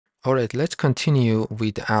Alright, let's continue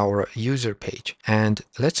with our user page, and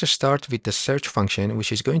let's start with the search function,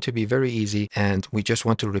 which is going to be very easy, and we just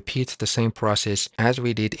want to repeat the same process as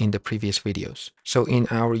we did in the previous videos. So in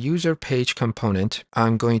our user page component,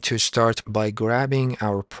 I'm going to start by grabbing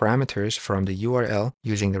our parameters from the URL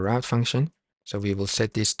using the route function. So we will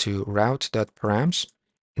set this to route.params.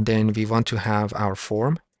 Then we want to have our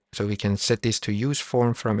form. So we can set this to use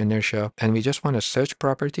form from Inertia, and we just want a search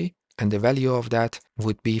property, and the value of that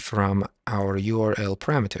would be from our URL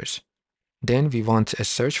parameters. Then we want a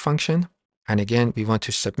search function, and again we want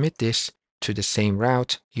to submit this to the same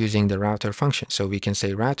route using the router function. So we can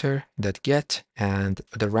say router.get, and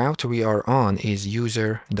the route we are on is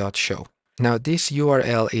user.show. Now this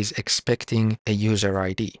URL is expecting a user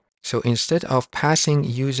ID. So instead of passing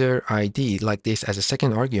user ID like this as a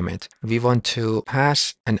second argument, we want to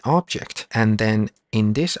pass an object, and then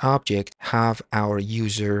in this object have our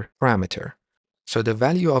user parameter. So the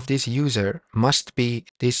value of this user must be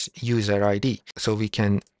this user ID. So we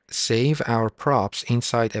can save our props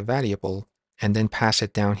inside a variable and then pass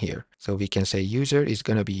it down here. So we can say user is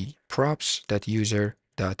going to be props.user.id.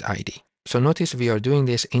 So notice we are doing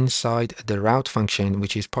this inside the route function,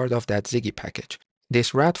 which is part of that Ziggy package.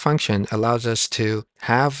 This route function allows us to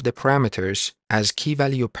have the parameters as key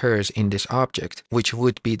value pairs in this object, which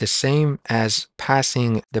would be the same as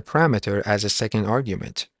passing the parameter as a second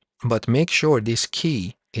argument. But make sure this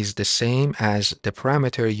key is the same as the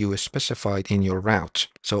parameter you specified in your route.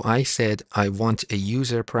 So I said I want a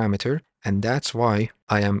user parameter, and that's why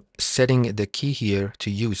I am setting the key here to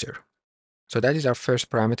user. So that is our first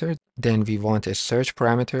parameter. Then we want a search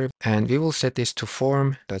parameter, and we will set this to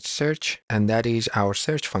form.search, and that is our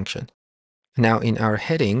search function. Now in our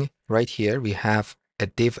heading right here, we have a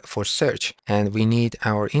div for search, and we need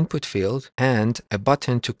our input field and a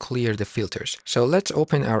button to clear the filters. So let's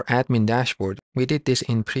open our admin dashboard. We did this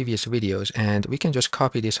in previous videos, and we can just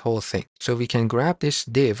copy this whole thing. So we can grab this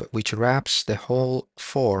div which wraps the whole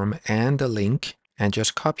form and the link, and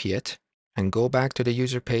just copy it and go back to the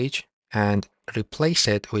user page and replace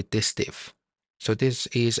it with this div. So this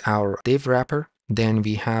is our div wrapper. Then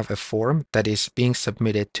we have a form that is being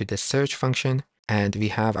submitted to the search function, and we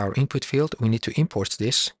have our input field. We need to import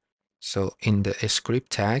this. So in the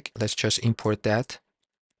script tag, let's just import that.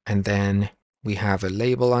 And then we have a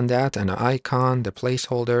label on that, and an icon, the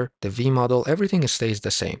placeholder, the vmodel, everything stays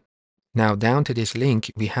the same. Now down to this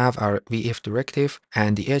link, we have our vif directive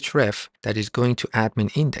and the href that is going to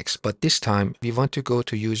admin index, but this time we want to go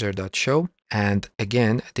to user.show, and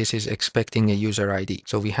again, this is expecting a user ID.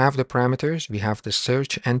 So we have the parameters, we have the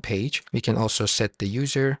search and page. We can also set the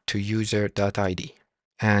user to user.id,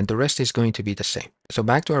 and the rest is going to be the same. So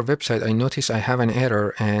back to our website, I notice I have an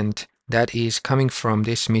error, and that is coming from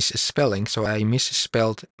this misspelling. So I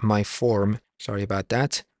misspelled my form. Sorry about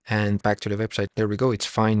that. And back to the website. There we go. It's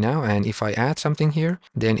fine now. And if I add something here,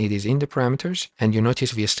 then it is in the parameters. And you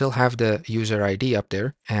notice we still have the user ID up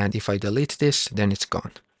there. And if I delete this, then it's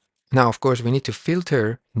gone. Now, of course, we need to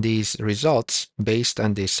filter these results based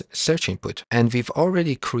on this search input. And we've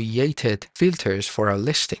already created filters for our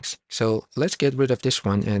listings. So let's get rid of this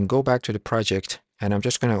one and go back to the project. And I'm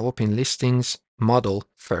just going to open listings model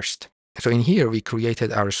first. So in here, we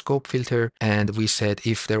created our scope filter, and we said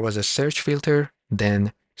if there was a search filter,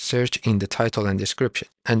 then search in the title and description.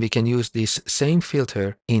 And we can use this same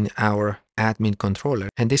filter in our admin controller.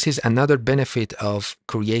 And this is another benefit of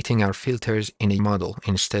creating our filters in a model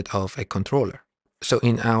instead of a controller. So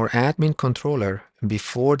in our admin controller,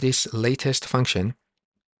 before this latest function,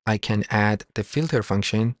 I can add the filter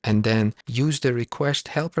function and then use the request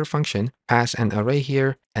helper function, pass an array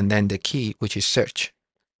here, and then the key, which is search.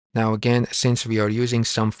 Now again, since we are using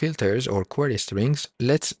some filters or query strings,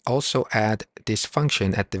 let's also add this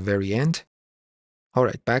function at the very end. All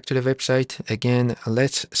right, back to the website. Again,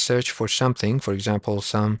 let's search for something, for example,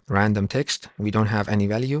 some random text. We don't have any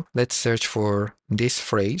value. Let's search for this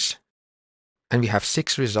phrase. And we have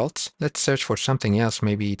 6 results. Let's search for something else,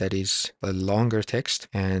 maybe that is a longer text,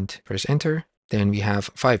 and press enter. Then we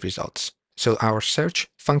have 5 results. So our search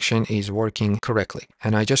function is working correctly.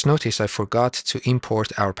 And I just noticed I forgot to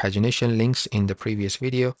import our pagination links in the previous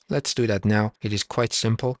video. Let's do that now. It is quite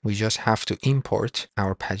simple. We just have to import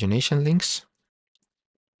our pagination links.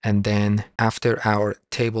 And then after our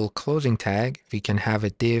table closing tag, we can have a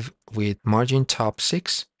div with margin top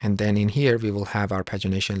 6. And then in here, we will have our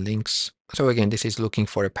pagination links. So again, this is looking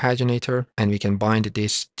for a paginator, and we can bind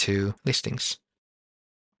this to listings.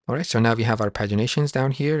 All right, so now we have our paginations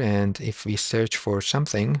down here, and if we search for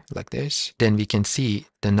something like this, then we can see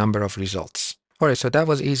the number of results. All right, so that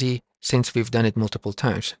was easy. since we've done it multiple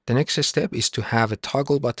times. The next step is to have a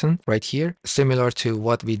toggle button right here, similar to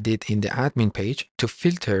what we did in the admin page, to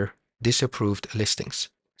filter disapproved listings.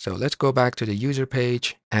 So let's go back to the user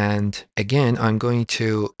page, and again, I'm going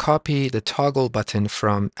to copy the toggle button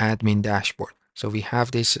from admin dashboard. So we have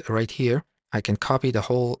this right here. I can copy the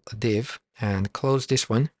whole div and close this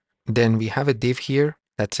one. Then we have a div here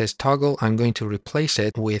that says toggle. I'm going to replace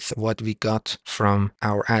it with what we got from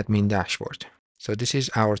our admin dashboard. So this is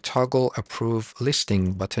our toggle approve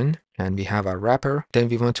listing button, and we have our wrapper. Then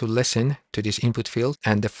we want to listen to this input field,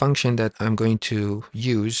 and the function that I'm going to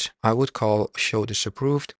use, I would call show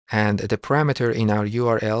disapproved, and the parameter in our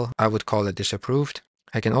URL, I would call it disapproved.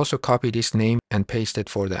 I can also copy this name and paste it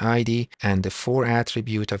for the ID and the for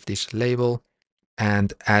attribute of this label.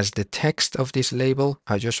 And as the text of this label,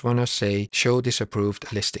 I just want to say show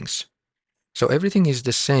disapproved listings. So everything is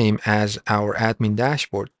the same as our admin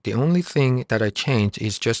dashboard. The only thing that I changed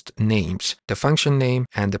is just names, the function name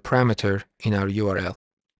and the parameter in our URL.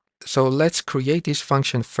 So let's create this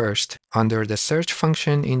function first. Under the search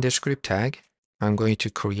function in the script tag, I'm going to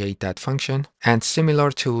create that function. And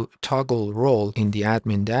similar to toggle role in the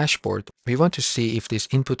admin dashboard, we want to see if this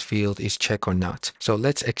input field is checked or not. So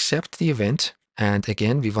let's accept the event. And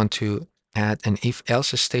again, we want to add an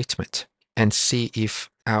if-else statement and see if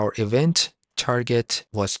our event target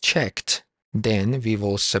was checked. Then we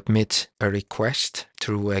will submit a request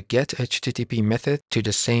through a get HTTP method to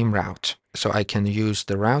the same route. So I can use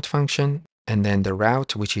the route function and then the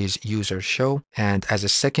route, which is user show. And as a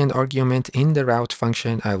second argument in the route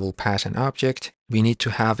function, I will pass an object. We need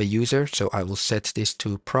to have a user, so I will set this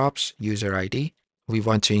to props user ID. We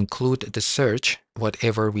want to include the search,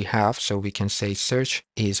 whatever we have. So we can say search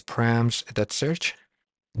is params.search.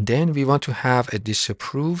 Then we want to have a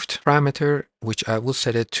disapproved parameter, which I will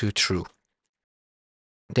set it to true.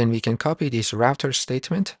 Then we can copy this router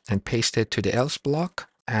statement and paste it to the else block.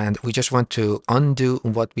 And we just want to undo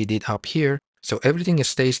what we did up here. So everything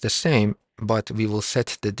stays the same, but we will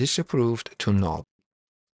set the disapproved to null.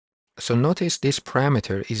 So notice this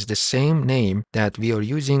parameter is the same name that we are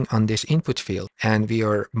using on this input field, and we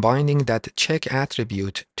are binding that check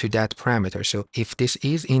attribute to that parameter. So if this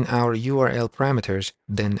is in our URL parameters,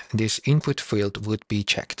 then this input field would be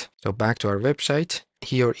checked. So back to our website,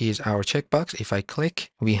 here is our checkbox. If I click,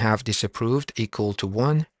 we have disapproved equal to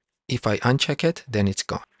 1. If I uncheck it, then it's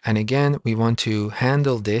gone. And again, we want to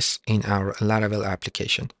handle this in our Laravel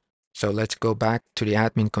application. So let's go back to the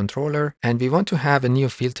admin controller, and we want to have a new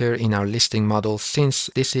filter in our listing model since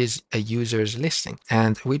this is a user's listing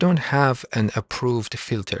and we don't have an approved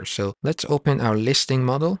filter. So let's open our listing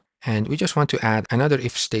model, and we just want to add another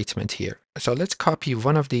if statement here. So let's copy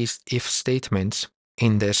one of these if statements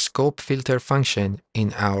in the scope filter function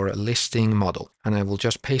in our listing model, and I will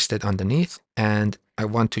just paste it underneath. And I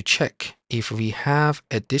want to check if we have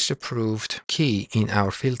a disapproved key in our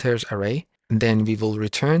filters array, then we will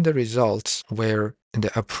return the results where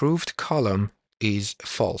the approved column is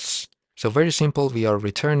false. So very simple, we are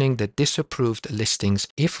returning the disapproved listings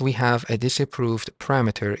if we have a disapproved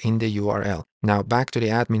parameter in the URL. Now back to the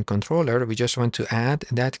admin controller, we just want to add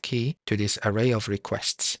that key to this array of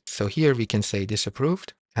requests. So here we can say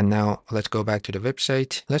disapproved. And now let's go back to the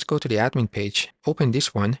website. Let's go to the admin page, open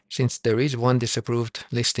this one. Since there is one disapproved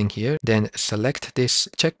listing here, then select this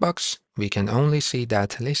checkbox. We can only see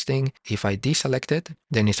that listing. If I deselect it,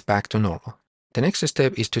 then it's back to normal. The next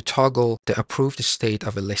step is to toggle the approved state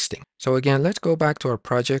of a listing. So again, let's go back to our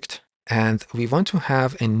project, and we want to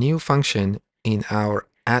have a new function in our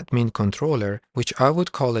admin controller, which I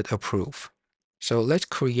would call it approve. So let's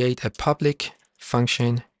create a public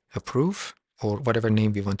function approve, or whatever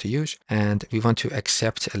name we want to use, and we want to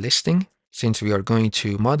accept a listing since we are going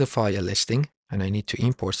to modify a listing, and I need to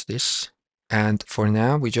import this. And for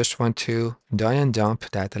now, we just want to die and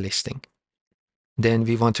dump that listing. Then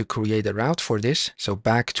we want to create a route for this. So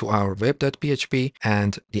back to our web.php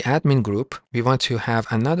and the admin group, we want to have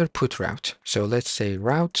another put route. So let's say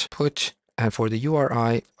route put, and for the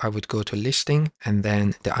URI, I would go to listing and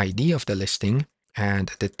then the ID of the listing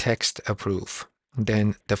and the text approve.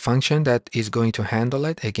 Then the function that is going to handle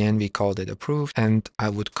it, again, we called it approve, and I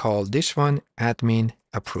would call this one admin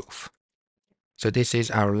approve. So this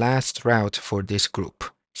is our last route for this group.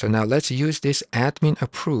 So now let's use this admin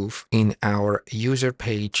approve in our user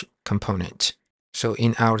page component. So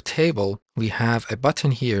in our table, we have a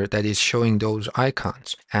button here that is showing those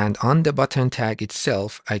icons. And on the button tag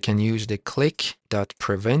itself, I can use the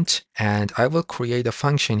click.prevent, and I will create a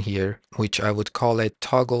function here, which I would call it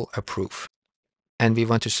toggle approve. and we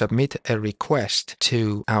want to submit a request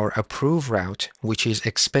to our approve route, which is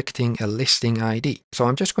expecting a listing ID. So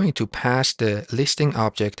I'm just going to pass the listing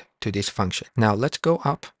object to this function. Now let's go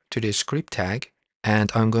up to the script tag,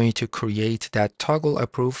 and I'm going to create that toggle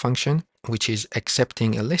approve function, which is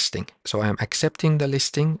accepting a listing. So I'm accepting the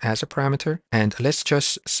listing as a parameter, and let's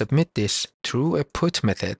just submit this through a put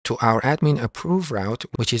method to our admin approve route,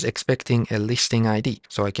 which is expecting a listing ID.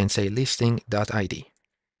 So I can say listing.id.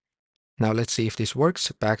 Now let's see if this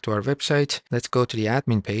works. Back to our website. Let's go to the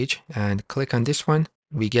admin page and click on this one.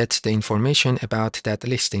 We get the information about that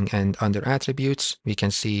listing, and under attributes, we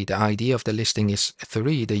can see the ID of the listing is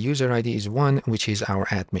 3, the user ID is 1, which is our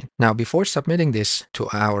admin. Now, before submitting this to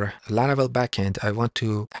our Laravel backend, I want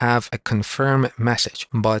to have a confirm message,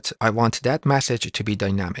 but I want that message to be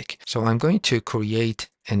dynamic. So I'm going to create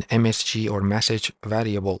an MSG or message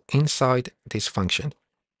variable inside this function.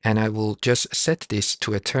 And I will just set this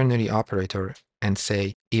to a ternary operator and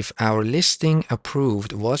say, if our listing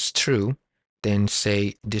approved was true, then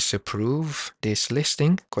say disapprove this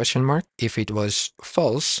listing, question mark. If it was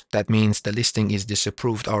false, that means the listing is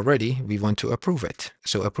disapproved already. We want to approve it.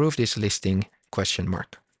 So approve this listing, question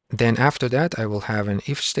mark. Then after that, I will have an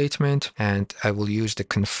if statement, and I will use the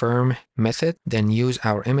confirm method, then use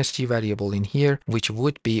our MSG variable in here, which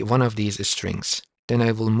would be one of these strings. Then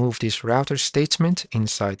I will move this router statement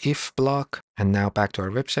inside if block, and now back to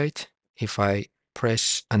our website. If I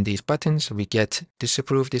press on these buttons, we get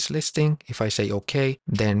disapprove this listing. If I say OK,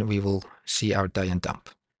 then we will see our die and dump.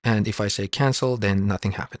 And if I say cancel, then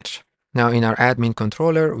nothing happens. Now in our admin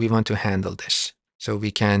controller, we want to handle this. So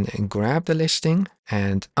we can grab the listing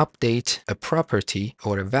and update a property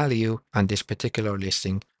or a value on this particular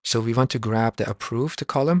listing. So we want to grab the approved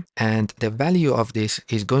column, and the value of this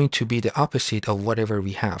is going to be the opposite of whatever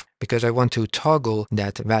we have, because I want to toggle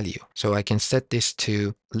that value. So I can set this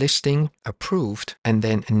to listing approved and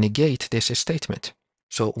then negate this statement.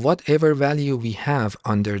 So whatever value we have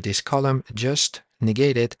under this column, just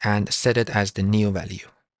negate it and set it as the new value.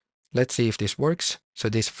 Let's see if this works. So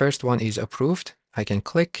this first one is approved. I can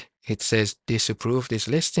click. It says disapprove this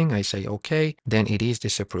listing. I say OK. Then it is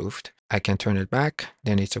disapproved. I can turn it back.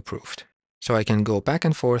 Then it's approved. So I can go back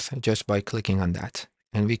and forth just by clicking on that.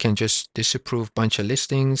 And we can just disapprove bunch of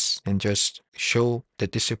listings and just show the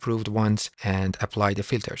disapproved ones and apply the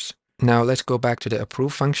filters. Now let's go back to the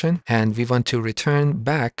approve function, and we want to return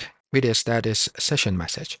back with a status session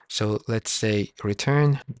message. So let's say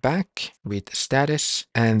return back with status.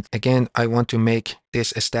 And again, I want to make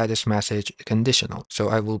this status message conditional. So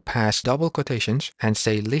I will pass double quotations and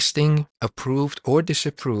say listing approved or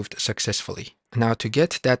disapproved successfully. Now to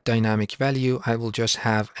get that dynamic value, I will just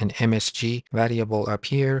have an MSG variable up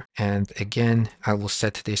here. And again, I will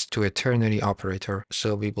set this to a ternary operator.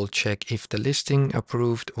 So we will check if the listing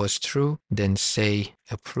approved was true, then say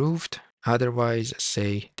approved. Otherwise,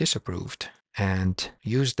 say disapproved, and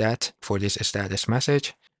use that for this status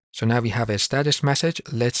message. So now we have a status message.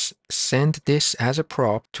 Let's send this as a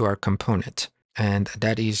prop to our component, and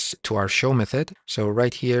that is to our show method. So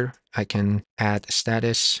right here, I can add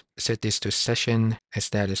status, set this to session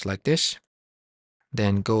status like this,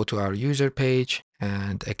 then go to our user page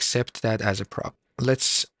and accept that as a prop.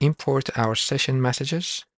 Let's import our session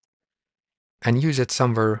messages and use it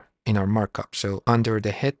somewhere in our markup. So under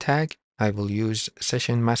the head tag, I will use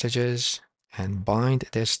session messages and bind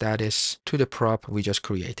the status to the prop we just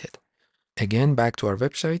created. Again, back to our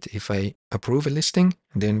website, if I approve a listing,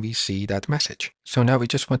 then we see that message. So now we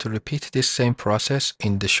just want to repeat this same process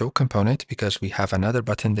in the show component, because we have another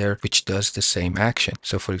button there which does the same action.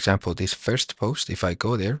 So for example, this first post, if I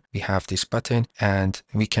go there, we have this button, and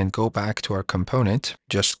we can go back to our component,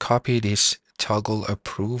 just copy this toggle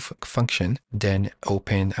approve function, then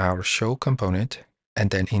open our show component, and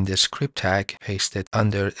then in the script tag, paste it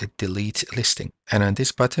under a delete listing. And on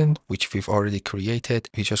this button, which we've already created,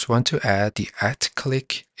 we just want to add the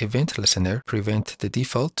 @click event listener, prevent the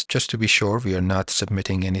default, just to be sure we are not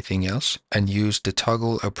submitting anything else, and use the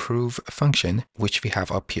toggle approve function, which we have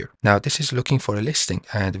up here. Now this is looking for a listing,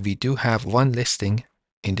 and we do have one listing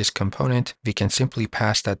in this component. We can simply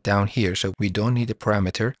pass that down here. So we don't need a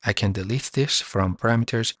parameter. I can delete this from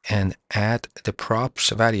parameters and add the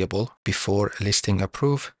props variable before listing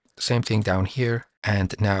approve. Same thing down here.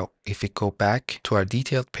 And now if we go back to our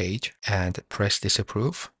detailed page and press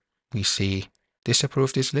disapprove, we see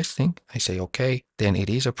disapprove this listing. I say OK, then it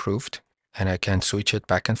is approved, and I can switch it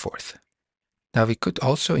back and forth. Now we could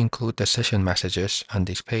also include the session messages on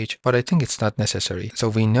this page, but I think it's not necessary. So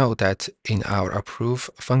we know that in our approve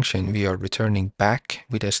function, we are returning back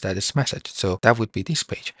with a status message. So that would be this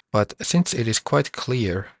page. But since it is quite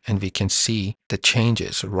clear and we can see the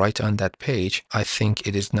changes right on that page, I think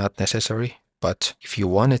it is not necessary. But if you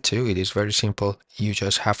wanted to, it is very simple. You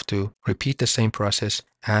just have to repeat the same process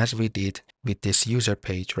as we did with this user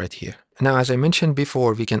page right here. Now, as I mentioned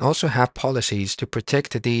before, we can also have policies to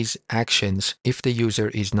protect these actions if the user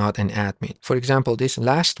is not an admin. For example, this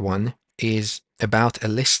last one is about a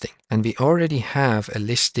listing, and we already have a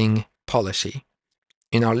listing policy.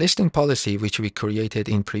 In our listing policy, which we created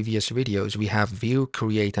in previous videos, we have view,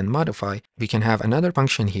 create, and modify. We can have another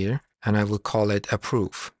function here, and I will call it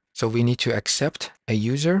approve. So we need to accept a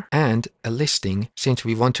user and a listing since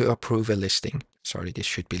we want to approve a listing. Sorry, this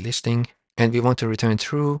should be listing. And we want to return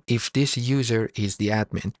true if this user is the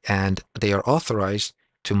admin and they are authorized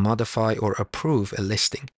to modify or approve a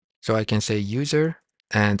listing. So I can say user,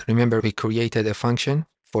 and remember we created a function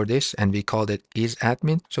for this and we called it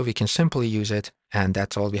isAdmin, so we can simply use it and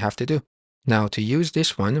that's all we have to do. Now to use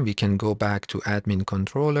this one, we can go back to admin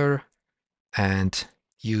controller and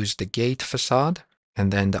use the gate facade,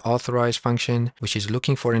 and then the authorize function, which is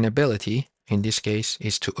looking for an ability, in this case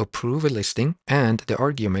is to approve a listing, and the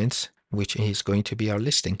arguments, which is going to be our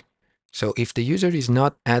listing. So if the user is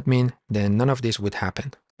not admin, then none of this would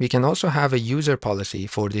happen. We can also have a user policy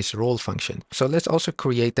for this role function. So let's also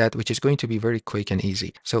create that, which is going to be very quick and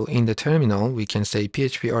easy. So in the terminal, we can say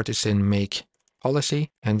PHP artisan make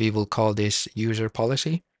policy, and we will call this user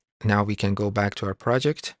policy. Now we can go back to our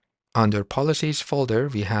project. Under policies folder,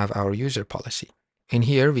 we have our user policy. In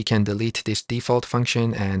here, we can delete this default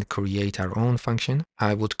function and create our own function.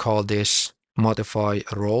 I would call this modify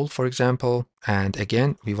role, for example. And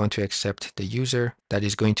again, we want to accept the user. That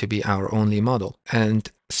is going to be our only model. And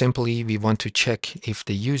simply, we want to check if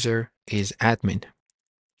the user is admin.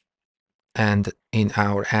 And in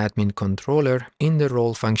our admin controller, in the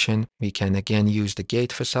role function, we can again use the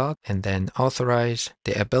gate facade and then authorize.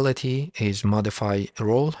 The ability is modify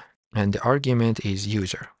role and the argument is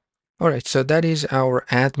user. All right, so that is our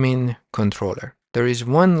admin controller. There is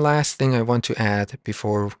one last thing I want to add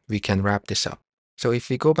before we can wrap this up. So if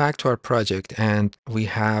we go back to our project and we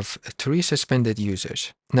have 3 suspended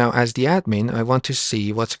users. Now, as the admin, I want to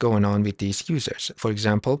see what's going on with these users. For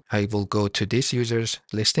example, I will go to this user's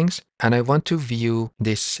listings and I want to view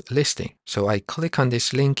this listing. So I click on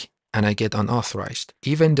this link and I get unauthorized,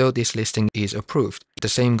 even though this listing is approved. The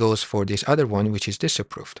same goes for this other one, which is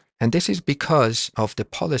disapproved. And this is because of the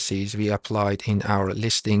policies we applied in our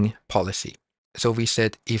listing policy. So we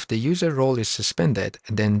said if the user role is suspended,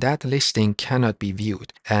 then that listing cannot be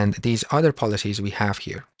viewed. And these other policies we have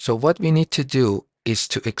here. So what we need to do is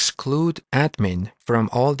to exclude admin from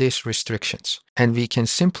all these restrictions. And we can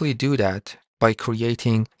simply do that by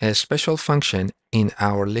creating a special function in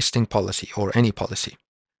our listing policy or any policy.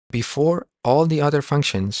 Before all the other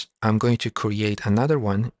functions, I'm going to create another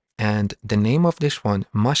one, and the name of this one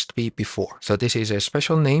must be before. So this is a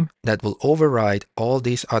special name that will override all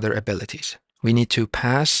these other abilities. We need to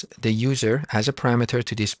pass the user as a parameter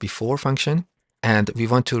to this before function, and we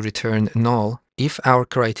want to return null if our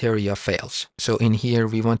criteria fails. So in here,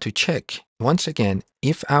 we want to check, once again,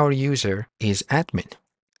 if our user is admin.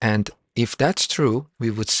 And if that's true,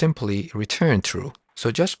 we would simply return true. So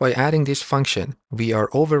just by adding this function, we are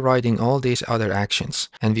overriding all these other actions.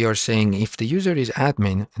 And we are saying if the user is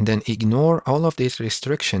admin, then ignore all of these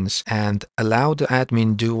restrictions and allow the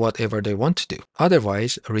admin do whatever they want to do.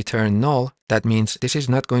 Otherwise, return null. That means this is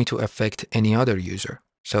not going to affect any other user.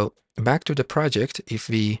 So back to the project, if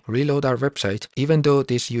we reload our website, even though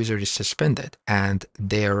this user is suspended and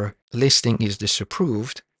their listing is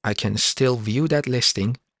disapproved, I can still view that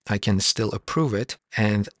listing, I can still approve it,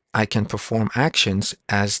 and I can perform actions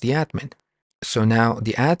as the admin. So now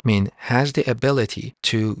the admin has the ability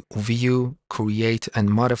to view, create, and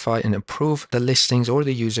modify and approve the listings or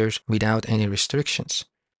the users without any restrictions.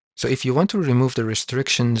 So if you want to remove the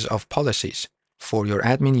restrictions of policies for your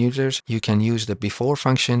admin users, you can use the before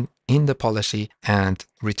function in the policy and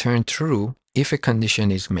return true if a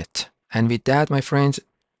condition is met. And with that, my friends,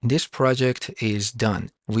 this project is done.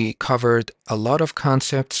 We covered a lot of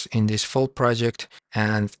concepts in this full project,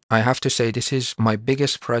 and I have to say this is my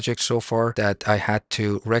biggest project so far that I had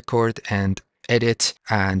to record and edit,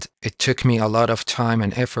 and it took me a lot of time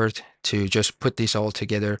and effort to just put this all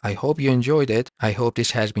together. I hope you enjoyed it. I hope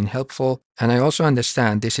this has been helpful, and I also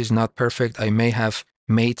understand this is not perfect. I may have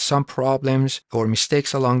made some problems or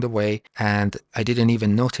mistakes along the way, and I didn't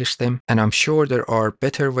even notice them. And I'm sure there are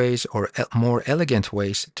better ways or more elegant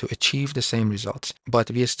ways to achieve the same results.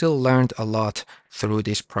 But we still learned a lot through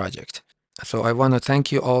this project. So I want to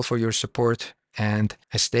thank you all for your support and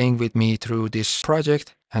staying with me through this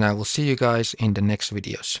project, and I will see you guys in the next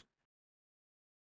videos.